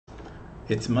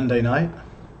It's Monday night,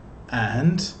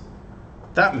 and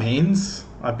that means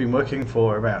I've been working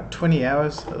for about 20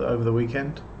 hours over the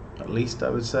weekend, at least I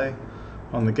would say,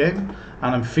 on the game,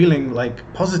 and I'm feeling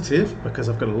like positive because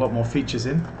I've got a lot more features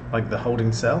in, like the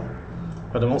holding cell,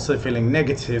 but I'm also feeling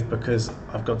negative because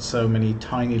I've got so many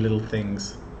tiny little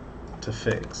things to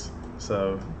fix.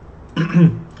 So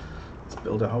let's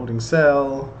build a holding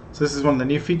cell. So this is one of the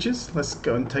new features. Let's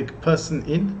go and take a person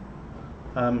in.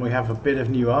 We have a bit of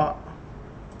new art.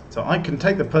 So I can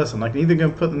take the person, I can either go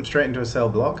and put them straight into a cell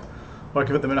block, or I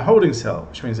can put them in a holding cell,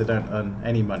 which means they don't earn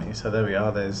any money. So there we are,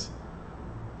 there's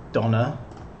Donna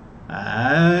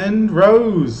and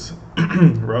Rose.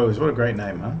 Rose, what a great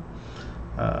name,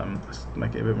 huh? Let's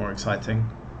make it a bit more exciting.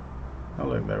 Oh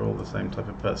look, they're all the same type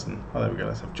of person. Oh, there we go,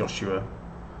 let's have Joshua.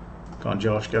 Go on,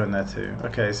 Josh, go in there too.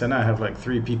 Okay, so now I have like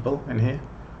 3 people in here.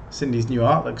 Cindy's new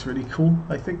art looks really cool,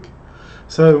 I think.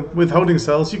 So with holding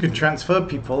cells, you can transfer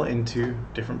people into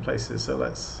different places. So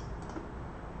let's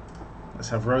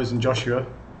have Rose and Joshua.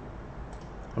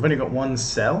 I've only got one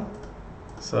cell,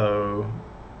 so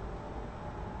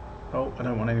I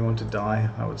don't want anyone to die.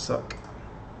 That would suck.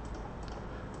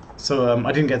 So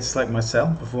I didn't get to select my cell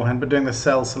beforehand, but doing the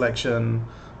cell selection,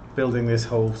 building this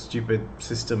whole stupid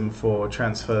system for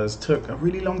transfers took a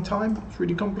really long time. It's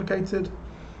really complicated.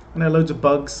 And there are loads of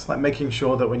bugs, like making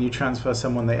sure that when you transfer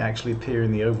someone, they actually appear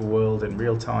in the overworld in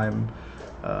real time.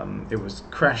 It was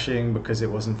crashing because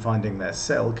it wasn't finding their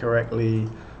cell correctly.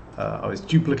 I was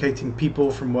duplicating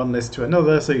people from one list to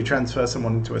another, so you transfer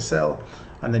someone into a cell,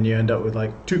 and then you end up with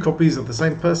like 2 copies of the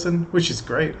same person, which is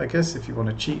great, I guess, if you want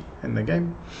to cheat in the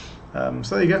game.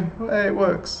 So there you go, hey, it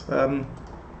works.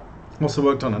 Also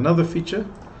worked on another feature,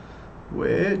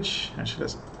 which, actually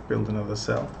let's build another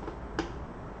cell.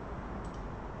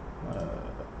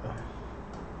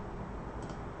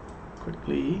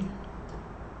 Quickly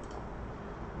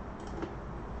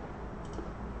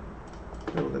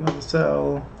build another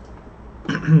cell.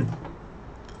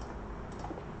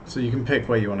 So you can pick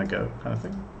where you want to go, kind of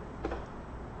thing.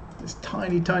 This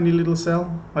tiny little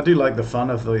cell. I do like the fun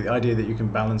of the idea that you can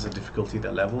balance the difficulty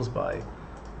that levels by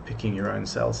picking your own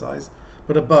cell size.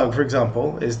 But a bug, for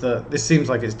example, is that this seems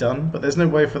like it's done, but there's no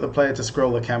way for the player to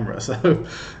scroll the camera. So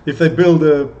if they build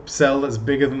a cell that's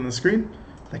bigger than the screen,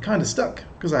 they're kind of stuck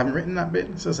because I haven't written that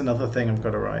bit. So that's another thing I've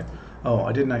got to write. Oh,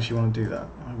 I didn't actually want to do that.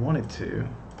 I wanted to.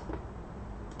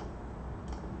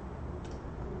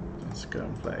 Let's go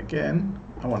and play again.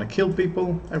 I want to kill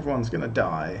people. Everyone's going to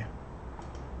die.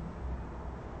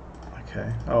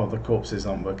 Okay. Oh, the corpses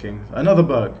aren't working. Another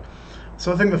bug.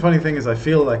 So I think the funny thing is I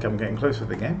feel like I'm getting close with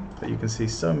the game, but you can see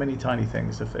so many tiny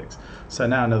things to fix. So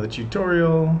now another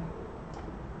tutorial.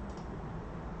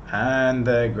 And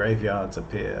the graveyards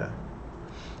appear.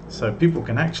 So people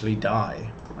can actually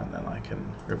die, and then I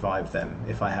can revive them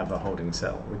if I have a holding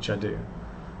cell, which I do.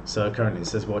 So currently it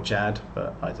says watch ad,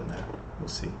 but I don't know, we'll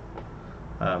see.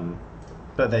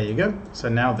 But there you go. So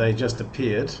now they just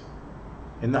appeared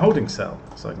in the holding cell,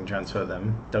 so I can transfer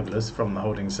them, Douglas, from the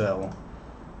holding cell.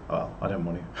 Well, I don't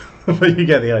want to, but you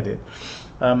get the idea.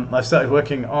 I've started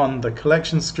working on the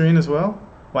collection screen as well.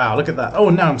 Wow, look at that. Oh,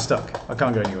 now I'm stuck. I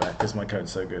can't go anywhere because my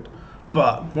code's so good.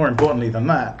 But more importantly than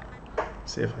that,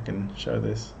 see if I can show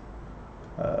this.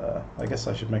 I guess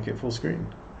I should make it full screen.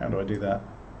 How do I do that?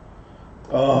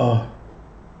 Oh,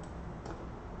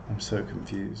 I'm so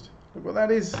confused. Look what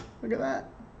that is. Look at that.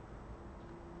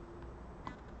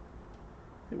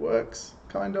 It works,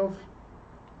 kind of.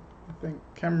 I think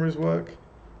cameras work,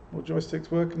 or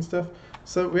joysticks work and stuff.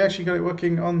 So we actually got it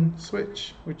working on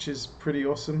Switch, which is pretty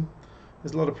awesome.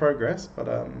 There's a lot of progress, but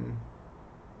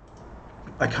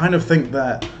I kind of think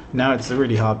that now it's the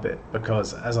really hard bit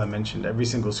because, as I mentioned, every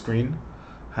single screen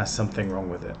has something wrong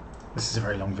with it. This is a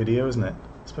very long video, isn't it?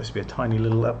 It's supposed to be a tiny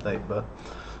little update, but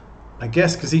I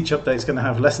guess because each update is going to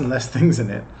have less and less things in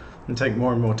it and take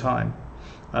more and more time.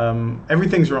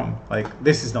 Everything's wrong. Like,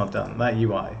 this is not done, that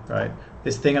UI, right?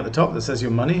 This thing at the top that says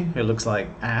your money, it looks like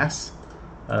ass.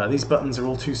 These buttons are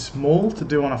all too small to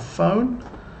do on a phone.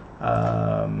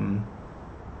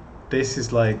 This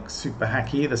is like super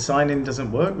hacky. The sign-in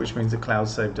doesn't work, which means the cloud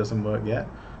save doesn't work yet.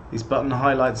 These button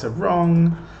highlights are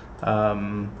wrong.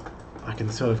 I can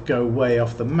sort of go way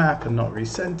off the map and not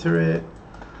recenter it.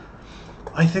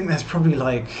 I think there's probably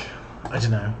like, I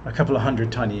don't know, a couple of 100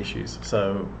 tiny issues.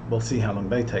 So we'll see how long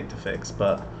they take to fix.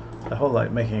 But the whole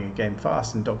like making a game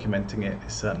fast and documenting it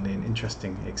is certainly an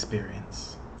interesting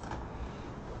experience.